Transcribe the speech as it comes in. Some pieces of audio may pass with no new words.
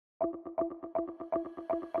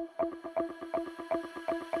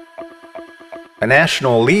A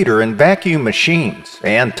national leader in vacuum machines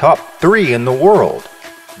and top 3 in the world,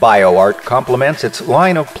 Bio-Art complements its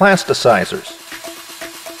line of plasticizers.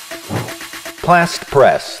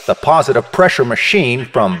 PlastPress, the positive pressure machine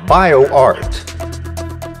from Bio-Art.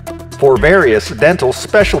 For various dental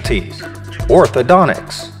specialties,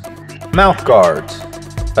 orthodontics, mouthguards,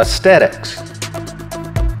 aesthetics,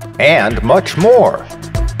 and much more.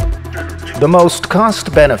 The most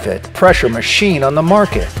cost-benefit pressure machine on the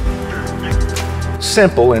market.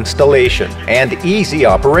 Simple installation and easy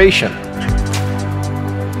operation.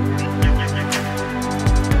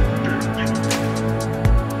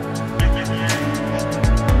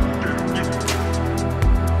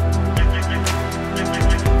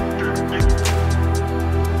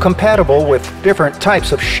 Compatible with different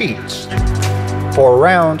types of sheets for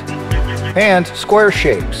round and square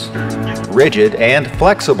shapes, rigid and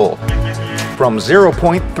flexible, from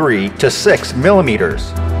 0.3 to 6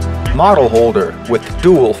 millimeters. Model holder with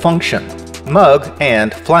dual function, mug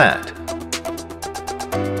and flat.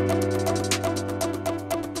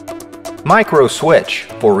 Micro switch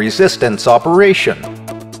for resistance operation.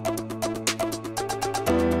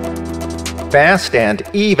 Fast and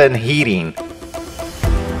even heating.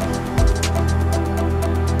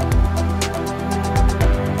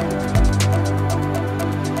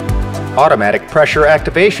 Automatic pressure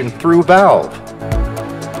activation through valve.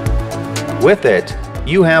 With it,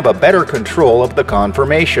 you have a better control of the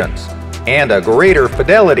conformations and a greater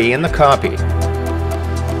fidelity in the copy.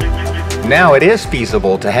 Now it is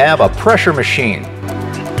feasible to have a pressure machine.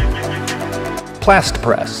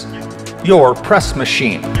 PlastPress, your press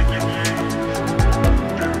machine.